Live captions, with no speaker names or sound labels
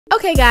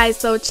Okay guys,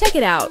 so check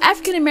it out.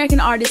 African American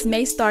artists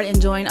may start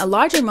enjoying a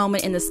larger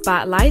moment in the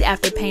spotlight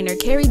after painter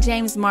Kerry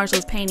James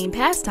Marshall's painting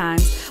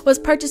Pastimes was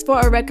purchased for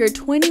a record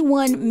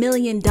 $21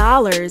 million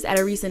at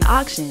a recent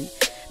auction.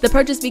 The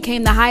purchase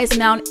became the highest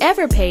amount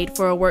ever paid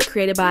for a work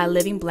created by a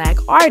living black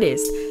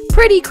artist.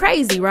 Pretty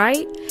crazy,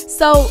 right?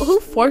 So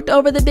who forked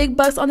over the big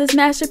bucks on this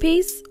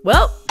masterpiece?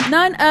 Well,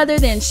 none other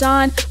than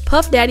Sean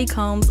Puff Daddy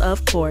Combs,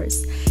 of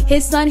course.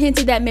 His son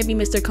hinted that maybe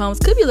Mr. Combs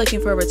could be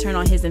looking for a return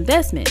on his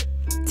investment.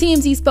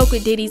 TMZ spoke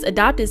with Diddy's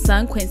adopted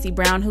son, Quincy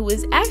Brown, who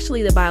is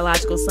actually the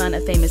biological son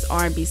of famous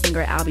R&B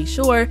singer Al B.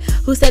 Sure,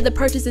 who said the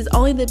purchase is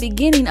only the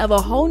beginning of a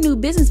whole new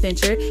business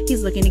venture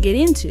he's looking to get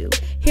into.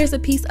 Here's a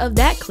piece of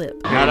that clip.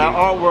 Now that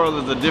art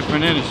world is a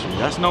different industry.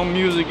 That's no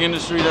music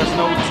industry, that's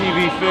no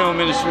TV film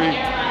industry.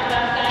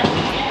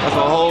 That's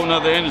a whole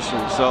nother industry.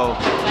 So,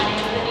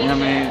 you know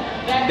what I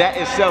mean? That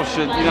itself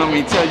should, you know what I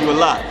mean, tell you a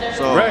lot.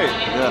 So, right.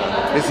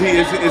 Yeah. Is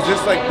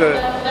this like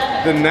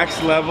the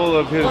next level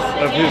of his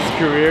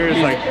career?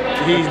 Is like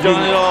he's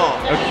done it all.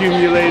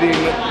 Accumulating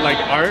like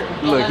art?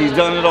 Look, he's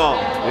done it all.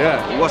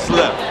 Yeah. What's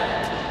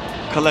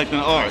left? Collecting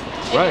art.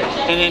 Right.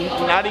 And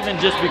then not even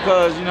just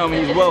because, you know what I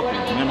mean, he's wealthy.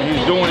 You know what I mean?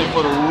 He's doing it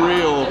for the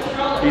real,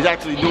 he's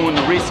actually doing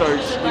the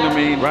research, you know what I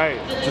mean? Right.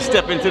 To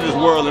step into this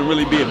world and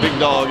really be a big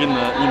dog in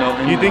the, you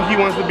know. You think he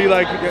wants to be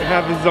like,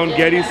 have his own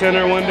Getty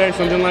Center one day,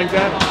 something like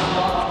that?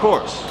 Of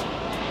course.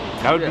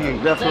 That would be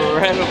that's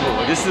incredible.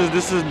 This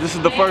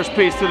is the first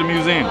piece to the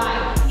museum.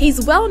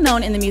 He's well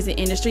known in the music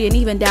industry and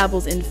even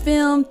dabbles in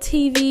film,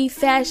 TV,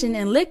 fashion,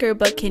 and liquor,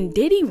 but can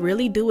Diddy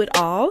really do it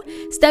all?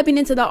 Stepping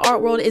into the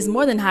art world is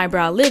more than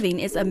highbrow living,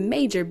 it's a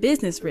major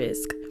business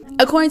risk.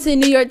 According to the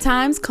New York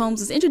Times,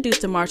 Combs was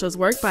introduced to Marshall's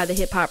work by the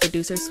hip-hop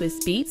producer Swizz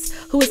Beatz,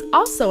 who is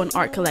also an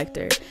art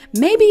collector.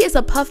 Maybe it's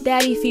a Puff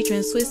Daddy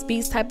featuring Swizz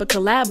Beatz type of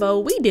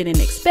collabo we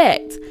didn't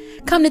expect.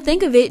 Come to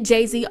think of it,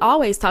 Jay-Z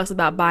always talks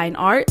about buying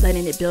art,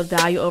 letting it build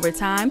value over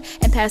time,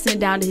 and passing it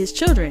down to his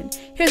children.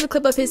 Here's a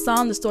clip of his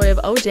song, The Story of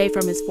OJ,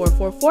 from his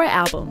 444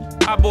 album.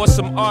 I bought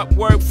some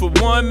artwork for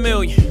 $1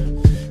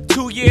 million.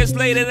 2 years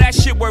later, that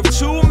shit worth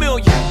 $2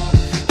 million.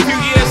 A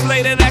few years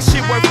later, that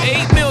shit worth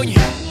 $8 million.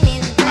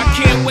 I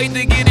can't wait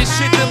to get this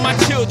shit to my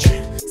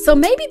children. So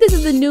maybe this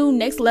is the new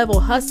next level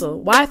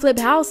hustle. Why flip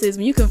houses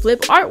when you can flip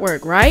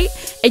artwork, right?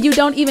 And you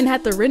don't even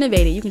have to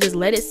renovate it. You can just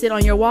let it sit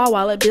on your wall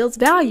while it builds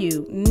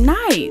value.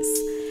 Nice.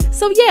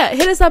 So yeah,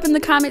 hit us up in the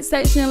comment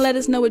section and let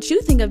us know what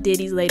you think of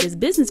Diddy's latest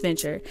business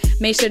venture.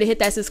 Make sure to hit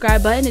that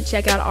subscribe button to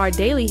check out our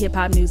daily hip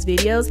hop news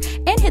videos,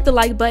 and hit the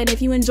like button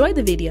if you enjoyed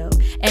the video.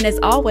 And as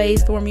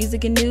always, for more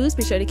music and news,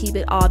 be sure to keep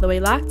it all the way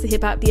locked to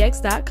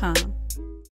hiphopdx.com.